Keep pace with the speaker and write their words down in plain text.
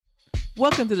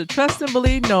Welcome to the Trust and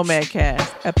Believe Nomad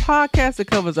Cast, a podcast that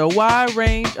covers a wide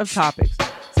range of topics.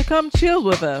 So come chill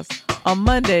with us on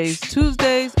Mondays,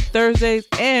 Tuesdays, Thursdays,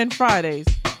 and Fridays.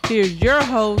 Here's your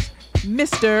host,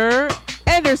 Mr.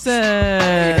 Anderson.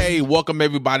 Hey, welcome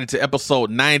everybody to episode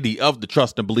 90 of the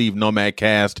Trust and Believe Nomad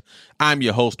Cast. I'm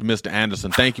your host, Mr.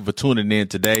 Anderson. Thank you for tuning in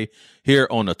today here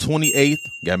on the 28th.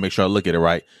 Got to make sure I look at it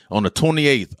right. On the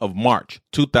 28th of March,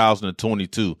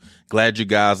 2022. Glad you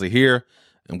guys are here.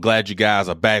 I'm glad you guys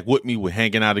are back with me. We're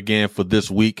hanging out again for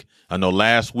this week. I know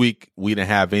last week we didn't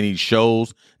have any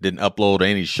shows, didn't upload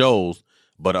any shows,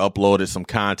 but I uploaded some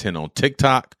content on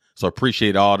TikTok. So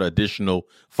appreciate all the additional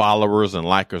followers and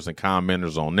likers and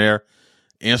commenters on there.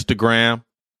 Instagram,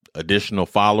 additional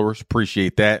followers.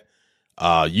 Appreciate that.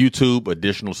 YouTube,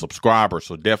 additional subscribers.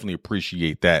 So definitely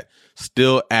appreciate that.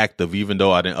 Still active, even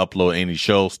though I didn't upload any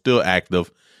shows, still active.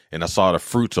 And I saw the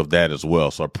fruits of that as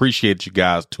well. So I appreciate you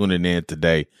guys tuning in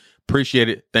today. Appreciate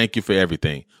it. Thank you for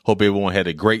everything. Hope everyone had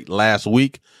a great last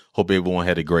week. Hope everyone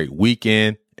had a great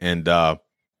weekend. And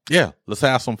yeah, let's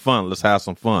have some fun. Let's have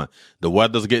some fun. The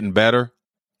weather's getting better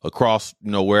across,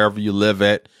 wherever you live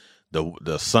at.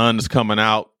 The sun is coming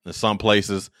out in some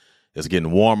places. It's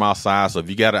getting warm outside. So if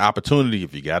you got an opportunity,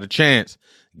 if you got a chance,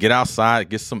 get outside,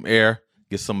 get some air,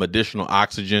 get some additional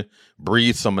oxygen,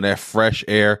 breathe some of that fresh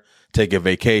air. Take a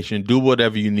vacation, do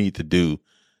whatever you need to do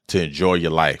to enjoy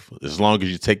your life. As long as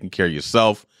you're taking care of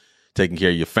yourself, taking care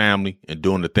of your family, and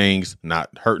doing the things, not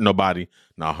hurting nobody,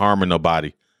 not harming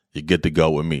nobody, you're good to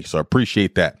go with me. So I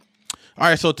appreciate that. All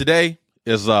right, so today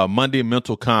is Monday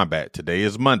Mental Combat. Today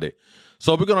is Monday.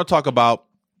 So we're going to talk about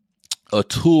a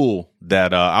tool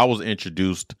that I was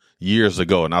introduced years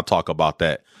ago, and I'll talk about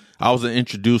that. I was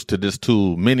introduced to this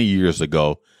tool many years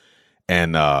ago,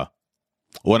 and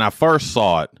when I first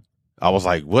saw it, I was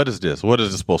like, what is this? What is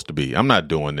this supposed to be? I'm not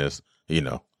doing this,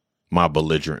 my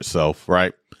belligerent self,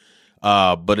 right?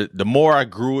 But the more I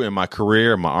grew in my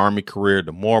career, my Army career,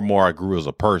 the more and more I grew as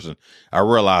a person, I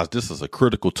realized this is a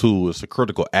critical tool. It's a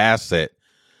critical asset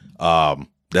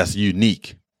that's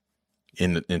unique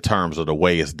in terms of the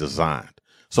way it's designed.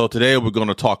 So today we're going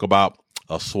to talk about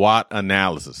a SWOT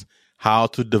analysis, how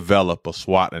to develop a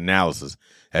SWOT analysis,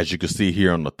 as you can see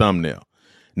here on the thumbnail.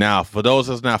 Now, for those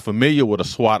that's not familiar with a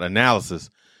SWOT analysis,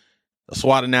 the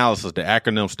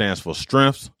acronym stands for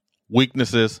strengths,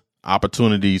 weaknesses,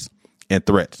 opportunities, and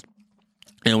threats.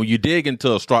 And when you dig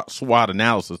into a SWOT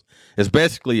analysis, it's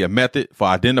basically a method for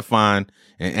identifying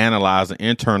and analyzing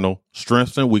internal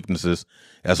strengths and weaknesses,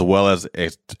 as well as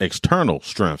external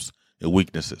strengths and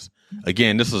weaknesses.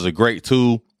 Again, this is a great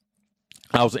tool.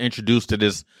 I was introduced to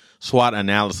this SWOT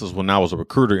analysis when I was a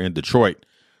recruiter in Detroit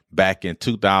back in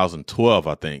 2012,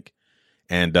 I think.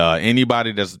 And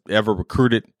anybody that's ever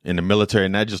recruited in the military,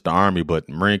 not just the Army, but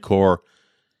Marine Corps,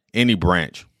 any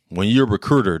branch, when you're a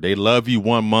recruiter, they love you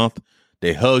 1 month,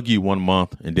 they hug you 1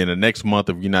 month, and then the next month,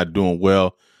 if you're not doing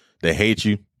well, they hate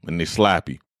you and they slap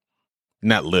you.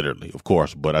 Not literally, of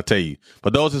course, but I tell you, for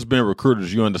those that's been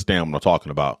recruiters, you understand what I'm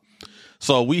talking about.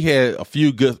 So we had a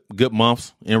few good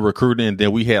months in recruiting, and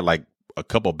then we had like a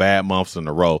couple bad months in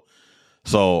a row.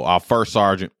 So our first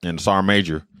sergeant and the sergeant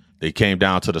major, they came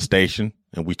down to the station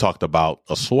and we talked about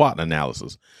a SWOT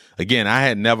analysis. Again, I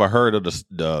had never heard of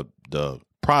the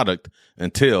product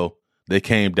until they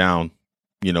came down,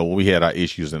 when we had our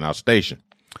issues in our station.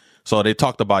 So they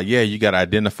talked about, you got to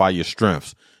identify your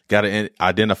strengths, got to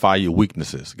identify your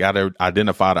weaknesses, got to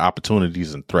identify the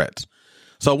opportunities and threats.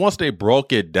 So once they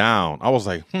broke it down, I was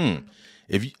like,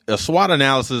 if a SWOT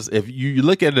analysis, if you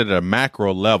look at it at a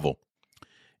macro level,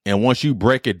 and once you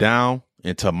break it down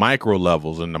into micro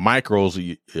levels, and the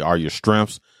micros are your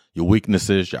strengths, your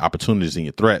weaknesses, your opportunities, and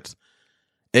your threats,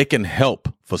 it can help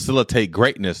facilitate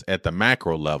greatness at the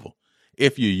macro level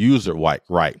if you use it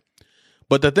right.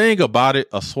 But the thing about it,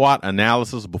 a SWOT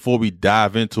analysis, before we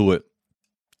dive into it,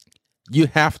 you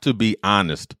have to be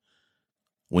honest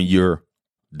when you're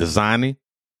designing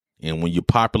and when you're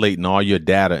populating all your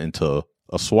data into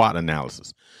a SWOT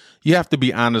analysis. You have to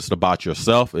be honest about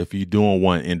yourself if you're doing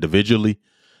one individually.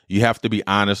 You have to be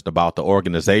honest about the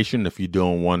organization if you're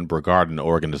doing one regarding the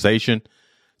organization.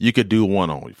 You could do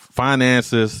one on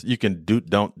finances. You can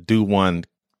do one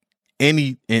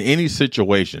in any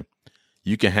situation.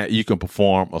 You can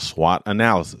perform a SWOT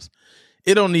analysis.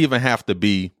 It don't even have to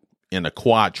be in a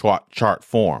quad chart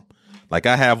form. Like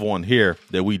I have one here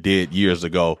that we did years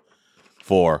ago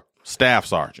for staff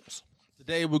sergeants.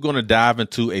 Today, we're going to dive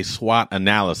into a SWOT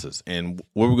analysis. And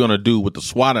what we're going to do with the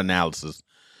SWOT analysis,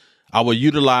 I will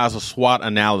utilize a SWOT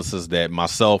analysis that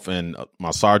myself and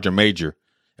my sergeant major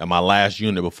at my last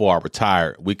unit before I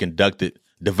retired, we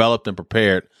developed and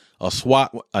prepared a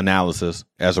SWOT analysis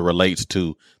as it relates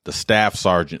to the staff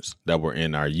sergeants that were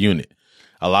in our unit.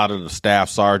 A lot of the staff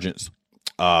sergeants,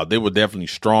 they were definitely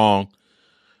strong.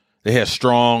 They had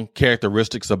strong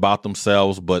characteristics about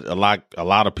themselves, but a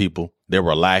lot of people, they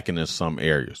were lacking in some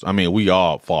areas. I mean, we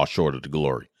all fall short of the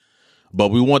glory. But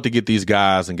we want to get these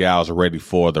guys and gals ready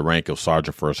for the rank of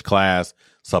Sergeant First Class,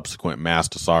 subsequent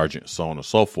Master Sergeant, so on and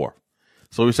so forth.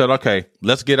 So we said, okay,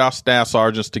 let's get our staff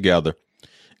sergeants together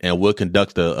and we'll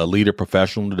conduct a leader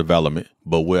professional development,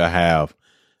 but we'll have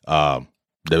the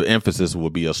emphasis will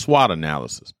be a SWOT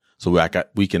analysis. So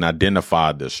we can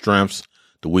identify the strengths,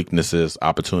 the weaknesses,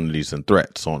 opportunities, and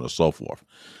threats, so on and so forth.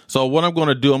 So what I'm going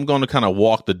to do, I'm going to kind of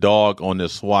walk the dog on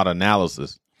this SWOT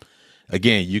analysis.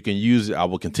 Again, you can use it. I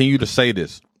will continue to say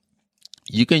this.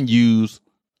 You can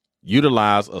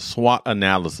utilize a SWOT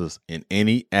analysis in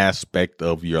any aspect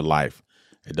of your life.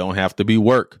 It don't have to be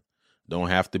work. Don't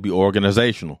have to be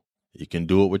organizational. You can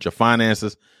do it with your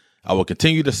finances. I will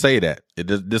continue to say that.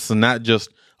 This is not just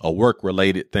a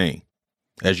work-related thing.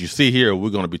 As you see here, we're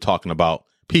going to be talking about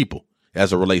people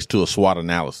as it relates to a SWOT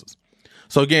analysis.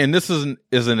 So again, this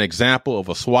is an example of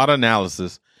a SWOT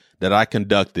analysis that I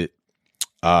conducted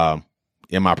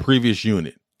in my previous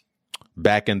unit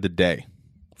back in the day,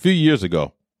 a few years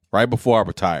ago, right before I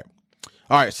retired.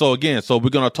 All right. So again, we're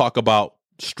going to talk about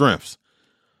strengths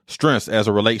as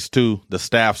it relates to the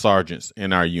staff sergeants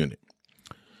in our unit.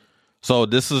 So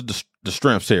this is the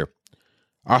strengths here.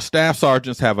 Our staff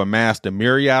sergeants have amassed a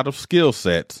myriad of skill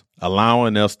sets,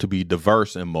 allowing us to be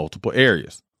diverse in multiple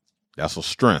areas. That's a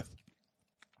strength.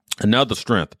 Another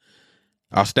strength,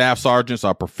 our staff sergeants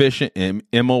are proficient in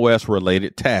MOS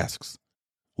related tasks,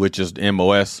 which is the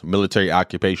MOS, military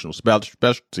occupational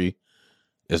specialty,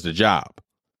 is the job.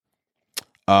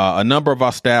 A number of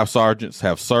our staff sergeants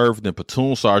have served in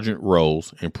platoon sergeant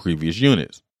roles in previous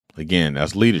units. Again,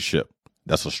 that's leadership.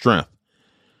 That's a strength.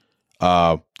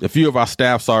 A few of our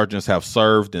staff sergeants have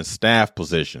served in staff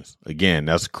positions. Again,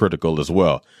 that's critical as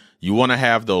well. You want to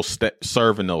have those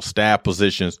serve in those staff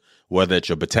positions, whether it's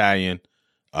your battalion,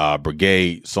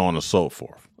 brigade, so on and so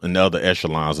forth, and the other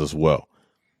echelons as well.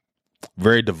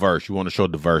 Very diverse. You want to show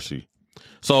diversity.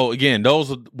 So again,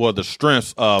 those were the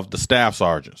strengths of the staff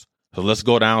sergeants. So let's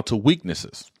go down to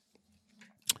weaknesses.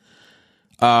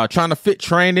 Trying to fit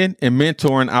training and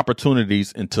mentoring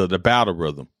opportunities into the battle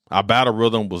rhythm. Our battle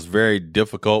rhythm was very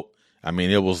difficult. I mean,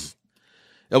 it was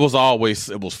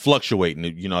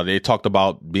fluctuating. You know, they talked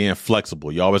about being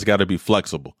flexible. You always got to be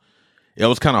flexible. It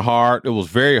was kind of hard. It was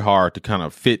very hard to kind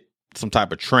of fit some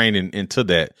type of training into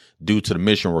that due to the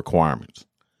mission requirements.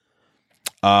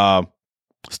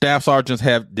 Staff sergeants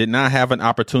did not have an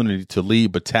opportunity to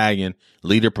lead battalion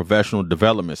leader professional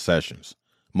development sessions.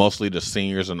 Mostly the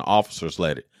seniors and the officers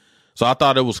led it. So I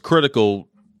thought it was critical.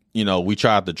 You know, we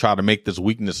tried to make this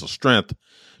weakness a strength,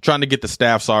 trying to get the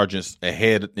staff sergeants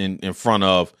ahead in front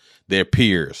of their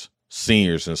peers,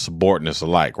 seniors and subordinates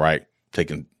alike, right?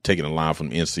 Taking a line from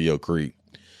NCO Creed.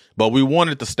 But we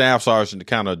wanted the staff sergeant to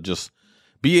kind of just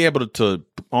be able to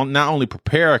not only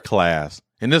prepare a class,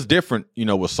 and it's different, you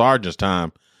know, with sergeant's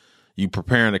time, you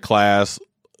preparing a class,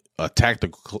 a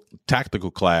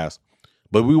tactical class,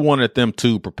 but we wanted them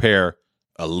to prepare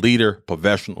a leader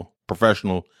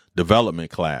professional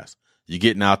development class. You're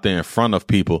getting out there in front of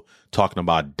people talking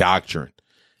about doctrine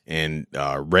and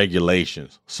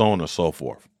regulations, so on and so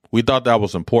forth. We thought that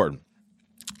was important,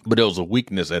 but it was a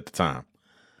weakness at the time.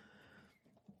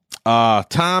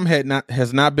 Time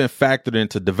has not been factored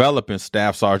into developing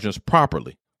staff sergeants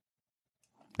properly.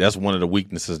 That's one of the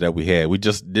weaknesses that we had. We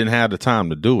just didn't have the time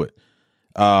to do it.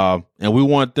 And we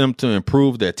want them to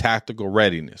improve their tactical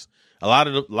readiness. A lot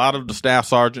of the staff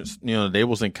sergeants, you know, they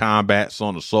was in combat, so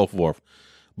on and so forth.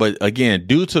 But again,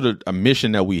 due to the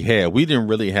mission that we had, we didn't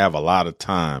really have a lot of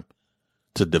time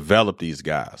to develop these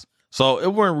guys. So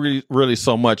it wasn't really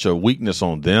so much a weakness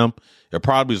on them. It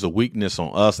probably is a weakness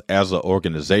on us as an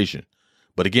organization.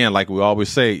 But again, like we always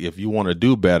say, if you want to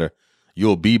do better,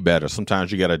 you'll be better.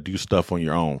 Sometimes you got to do stuff on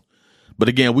your own. But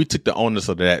again, we took the onus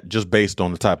of that just based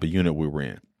on the type of unit we were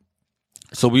in.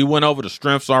 So we went over the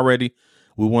strengths already.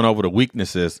 We went over the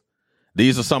weaknesses.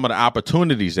 These are some of the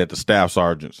opportunities that the staff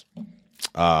sergeants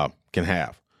can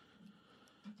have.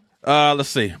 Let's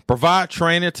see. Provide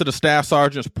training to the staff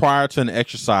sergeants prior to an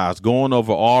exercise, going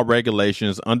over all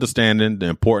regulations, understanding the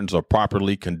importance of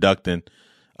properly conducting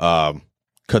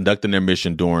their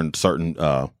mission during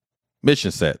certain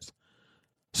mission sets.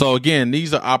 So again,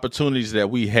 these are opportunities that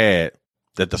we had,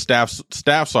 that the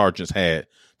staff sergeants had,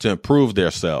 to improve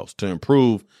themselves, to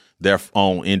improve their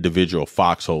own individual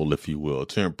foxhole, if you will,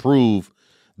 to improve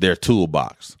their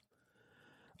toolbox.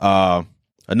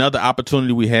 Another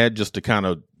opportunity we had just to kind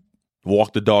of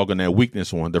walk the dog on that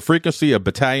weakness one. The frequency of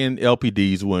battalion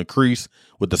LPDs will increase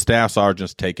with the staff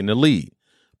sergeants taking the lead.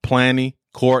 Planning,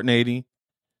 coordinating,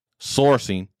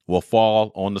 sourcing will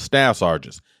fall on the staff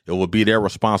sergeants. It will be their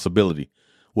responsibility,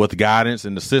 with guidance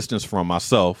and assistance from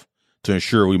myself to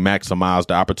ensure we maximize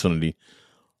the opportunity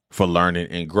for learning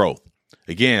and growth.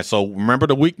 Again, so remember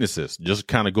the weaknesses, just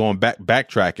kind of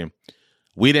backtracking.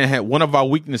 We didn't have one of our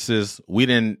weaknesses. We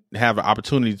didn't have an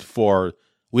opportunity for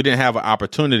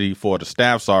the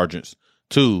staff sergeants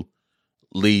to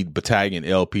lead battalion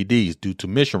LPDs due to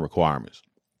mission requirements.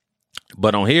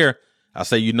 But on here, I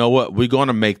say, you know what? We're going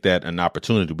to make that an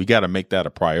opportunity. We got to make that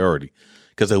a priority,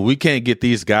 because if we can't get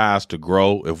these guys to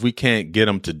grow, if we can't get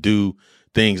them to do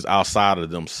things outside of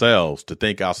themselves, to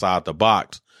think outside the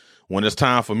box, when it's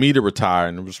time for me to retire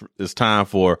and it's time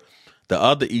for the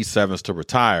other E7s to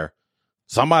retire,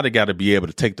 somebody got to be able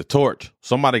to take the torch.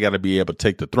 Somebody got to be able to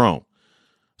take the throne.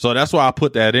 So that's why I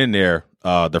put that in there.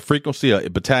 The frequency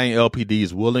of battalion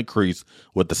LPDs will increase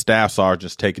with the staff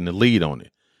sergeants taking the lead on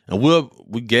it. And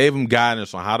we gave them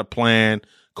guidance on how to plan,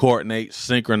 coordinate,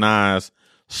 synchronize,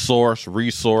 source,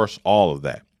 resource, all of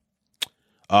that.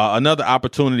 Another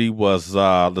opportunity was,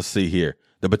 let's see here.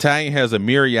 The battalion has a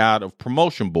myriad of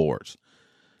promotion boards,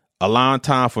 allowing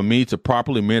time for me to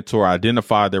properly mentor,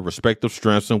 identify their respective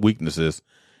strengths and weaknesses,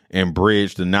 and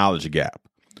bridge the knowledge gap.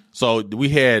 So we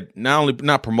had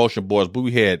not promotion boards, but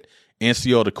we had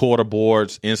NCO of the quarter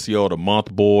boards, NCO of the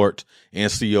month boards,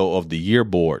 NCO of the year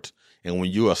boards. And when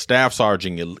you're a staff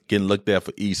sergeant and getting looked at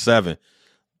for E7,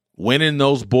 winning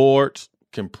those boards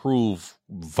can prove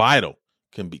vital,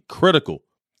 can be critical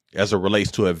as it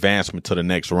relates to advancement to the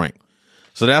next rank.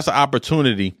 So that's an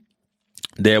opportunity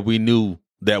that we knew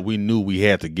we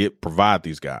had to provide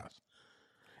these guys.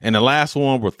 And the last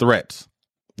one were threats.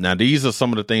 Now, these are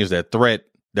some of the things that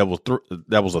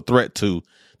was a threat to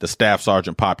the staff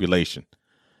sergeant population.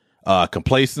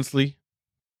 Complacency,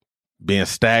 being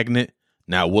stagnant,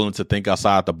 not willing to think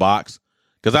outside the box.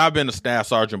 Because I've been a staff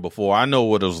sergeant before. I know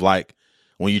what it was like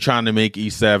when you're trying to make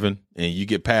E7 and you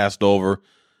get passed over.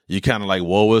 You kind of like,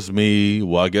 woe is me.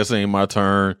 Well, I guess it ain't my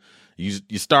turn.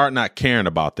 You start not caring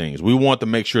about things. We want to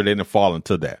make sure they didn't fall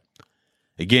into that.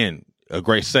 Again, a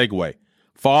great segue.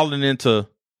 Falling into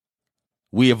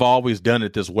we have always done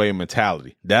it this way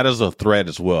mentality. That is a threat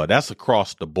as well. That's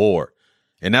across the board.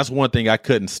 And that's one thing I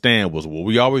couldn't stand was, well,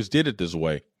 we always did it this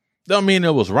way. Don't mean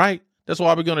it was right. That's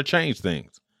why we're going to change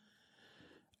things.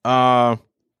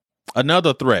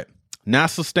 Another threat, not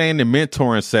sustaining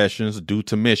mentoring sessions due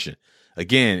to mission.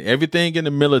 Again, everything in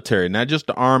the military, not just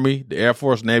the Army, the Air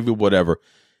Force, Navy, whatever,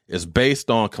 is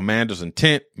based on commander's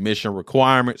intent, mission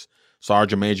requirements,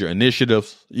 sergeant major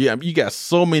initiatives. Yeah, you got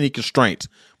so many constraints.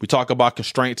 We talk about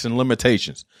constraints and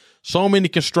limitations. So many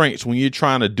constraints when you're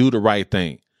trying to do the right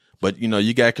thing. But,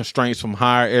 you got constraints from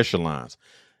higher echelons,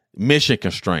 mission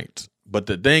constraints. But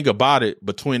the thing about it,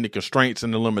 between the constraints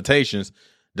and the limitation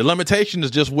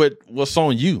is just what's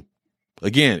on you.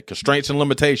 Again, constraints and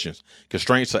limitations.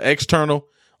 Constraints are external,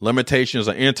 limitations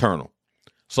are internal.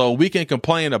 So we can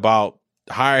complain about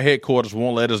higher headquarters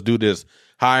won't let us do this.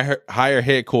 Higher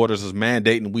headquarters is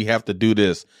mandating we have to do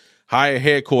this. Higher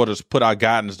headquarters put out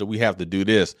guidance that we have to do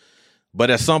this. But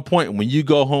at some point, when you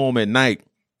go home at night,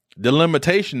 the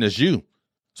limitation is you.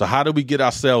 So how do we get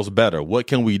ourselves better? What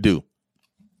can we do?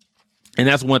 And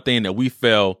that's one thing that we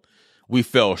fell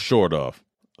short of.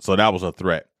 So that was a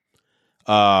threat.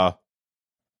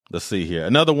 Let's see here.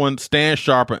 Another one, stand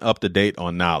sharp and up to date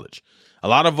on knowledge. A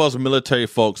lot of us military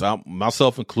folks,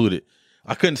 myself included,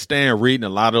 I couldn't stand reading a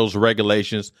lot of those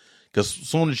regulations, because as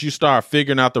soon as you start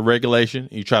figuring out the regulation,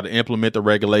 you try to implement the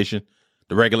regulation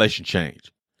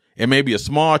change. It may be a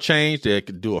small change. They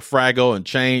could do a fraggle and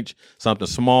change something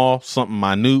small, something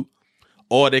minute,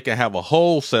 or they can have a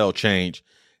wholesale change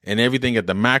and everything at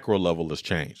the macro level is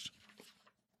changed.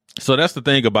 So that's the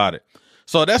thing about it.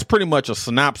 So that's pretty much a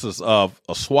synopsis of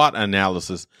a SWOT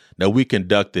analysis that we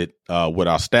conducted with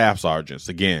our staff sergeants.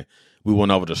 Again, we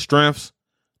went over the strengths,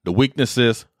 the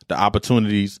weaknesses, the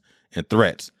opportunities, and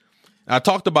threats. I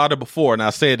talked about it before, and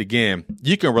I say it again.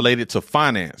 You can relate it to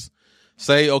finance.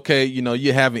 Say, okay,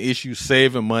 you're having issues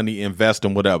saving money,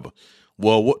 investing, whatever.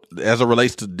 Well, as it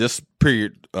relates to this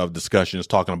period of discussion, is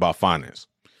talking about finance.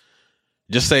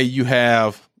 Just say you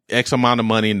have X amount of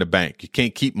money in the bank. You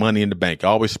can't keep money in the bank. You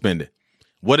always spend it.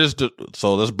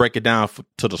 So let's break it down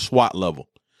to the SWOT level.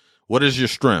 What is your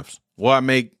strengths? Well, I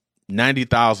make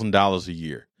 $90,000 a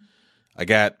year. I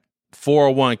got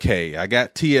 401k. I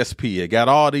got TSP. I got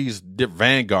all these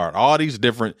Vanguard, all these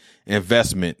different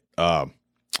investment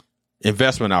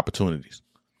opportunities.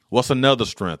 What's another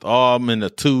strength? Oh, I'm in a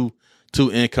two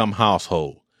income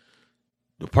household.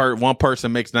 One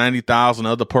person makes 90,000,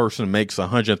 the other person makes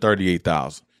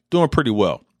 138,000. Doing pretty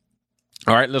well.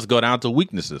 All right, let's go down to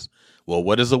weaknesses. Well,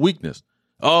 what is a weakness?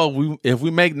 If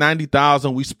we make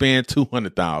 90,000, we spend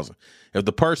 200,000. If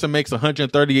the person makes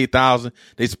 138,000,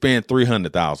 they spend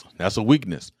 300,000. That's a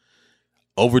weakness.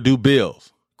 Overdue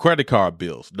bills, credit card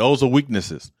bills, those are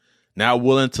weaknesses. Not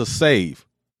willing to save,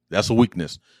 that's a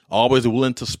weakness. Always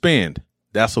willing to spend,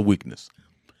 that's a weakness.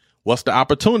 What's the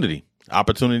opportunity?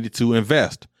 Opportunity to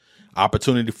invest,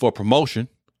 opportunity for promotion,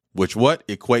 which what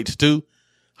equates to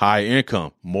higher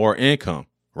income, more income,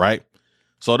 right?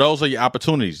 So those are your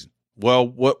opportunities. Well,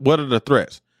 what are the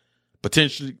threats?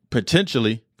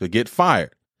 Potentially could get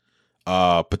fired.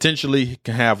 Potentially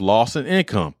can have loss in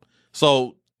income.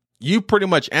 So you pretty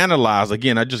much analyze,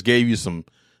 again, I just gave you some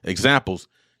examples.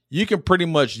 You can pretty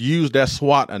much use that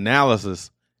SWOT analysis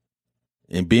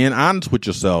and being honest with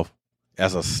yourself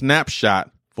as a snapshot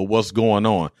for what's going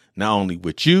on, not only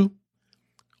with you,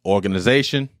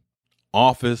 organization,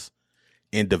 office,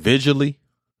 individually,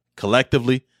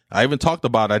 collectively. I even talked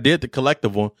about, I did the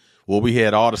collective one where we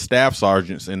had all the staff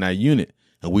sergeants in that unit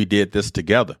and we did this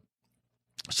together.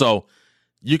 So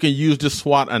you can use this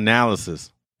SWOT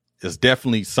analysis. It's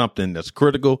definitely something that's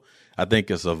critical. I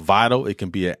think it's it can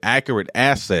be an accurate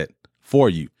asset for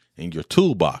you in your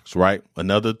toolbox, right?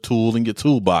 Another tool in your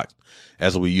toolbox,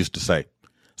 as we used to say.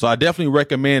 So I definitely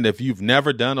recommend, if you've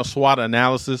never done a SWOT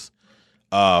analysis,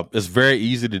 it's very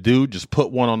easy to do. Just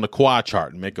put one on the quad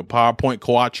chart and make a PowerPoint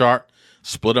quad chart,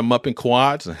 split them up in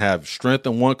quads and have strength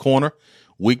in one corner,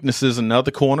 weaknesses in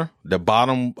another corner. The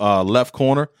bottom left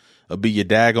corner will be your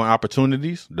daggone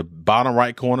opportunities. The bottom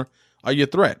right corner are your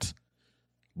threats.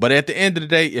 But at the end of the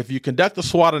day, if you conduct a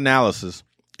SWOT analysis,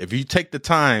 if you take the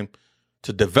time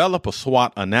to develop a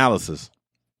SWOT analysis,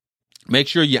 make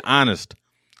sure you're honest.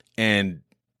 And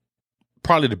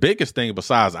probably the biggest thing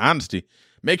besides honesty,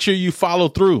 make sure you follow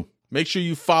through. Make sure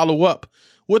you follow up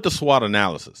with the SWOT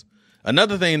analysis.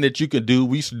 Another thing that you can do,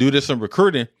 we used to do this in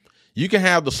recruiting, you can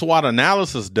have the SWOT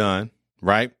analysis done,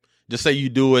 right? Just say you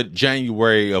do it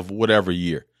January of whatever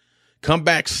year. Come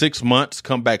back 6 months,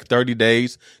 come back 30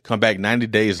 days, come back 90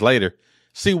 days later,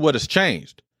 see what has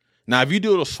changed. Now, if you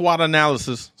do a SWOT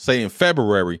analysis, say in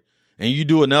February, and you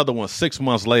do another one 6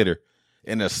 months later,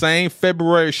 and the same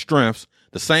February strengths,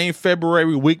 the same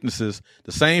February weaknesses,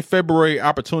 the same February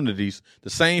opportunities, the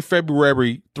same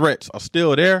February threats are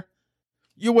still there,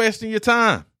 you're wasting your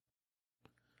time.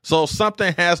 So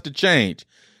something has to change.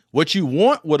 What you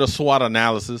want with a SWOT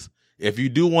analysis, if you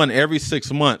do one every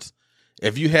 6 months,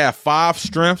 if you have 5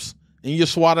 strengths in your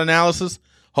SWOT analysis,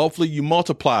 hopefully you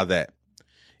multiply that.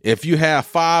 If you have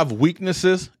 5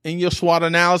 weaknesses in your SWOT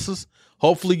analysis,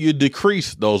 hopefully you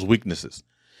decrease those weaknesses.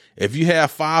 If you have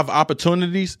 5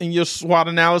 opportunities in your SWOT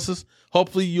analysis,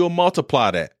 hopefully you'll multiply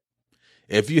that.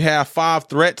 If you have 5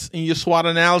 threats in your SWOT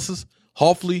analysis,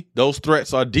 hopefully those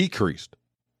threats are decreased.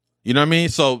 You know what I mean?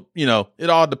 So, it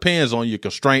all depends on your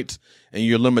constraints and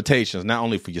your limitations, not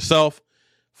only for yourself,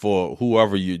 for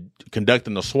whoever you're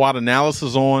conducting a SWOT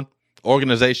analysis on,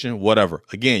 organization, whatever.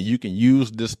 Again, you can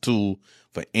use this tool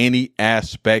for any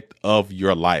aspect of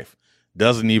your life.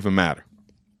 Doesn't even matter.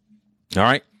 All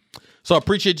right. So I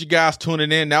appreciate you guys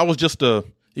tuning in. That was just I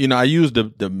used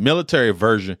the military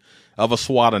version of a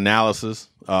SWOT analysis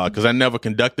because I never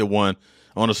conducted one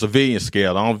on a civilian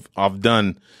scale. I've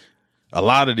done a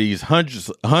lot of these,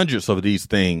 hundreds of these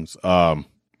things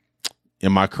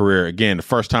in my career. Again, the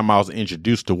first time I was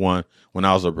introduced to one when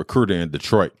I was a recruiter in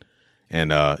Detroit.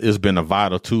 And it's been a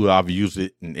vital tool. I've used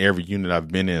it in every unit I've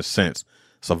been in since.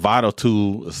 It's a vital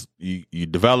tool. You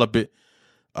develop it,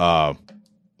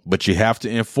 but you have to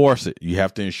enforce it. You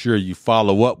have to ensure you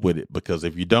follow up with it, because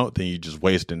if you don't, then you're just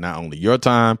wasting not only your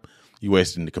time, you're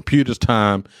wasting the computer's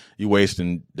time, you're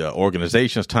wasting the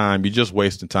organization's time, you're just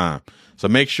wasting time. So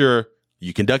make sure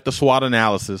you conduct a SWOT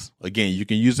analysis. Again, you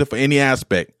can use it for any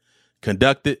aspect.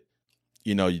 Conduct it,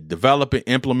 you develop it,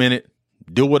 implement it,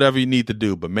 do whatever you need to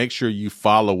do, but make sure you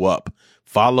follow up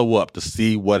to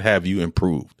see what have you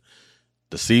improved,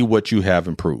 to see what you have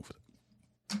improved.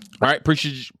 All right.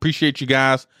 Appreciate you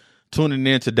guys tuning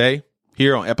in today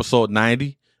here on episode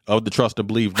 90 of the Trust and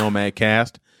Believe Nomad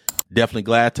Cast. Definitely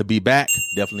glad to be back.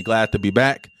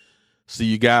 See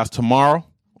you guys tomorrow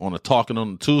on a Talking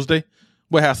on a Tuesday.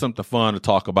 We'll have something fun to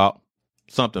talk about,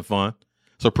 something fun.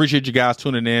 So appreciate you guys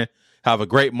tuning in. Have a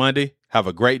great Monday. Have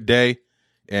a great day.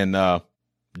 And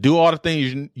do all the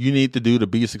things you need to do to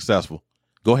be successful.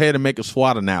 Go ahead and make a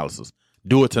SWOT analysis.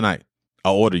 Do it tonight.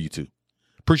 I'll order you to.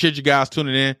 Appreciate you guys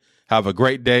tuning in. Have a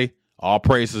great day. All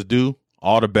praises due.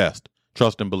 All the best.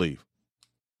 Trust and believe.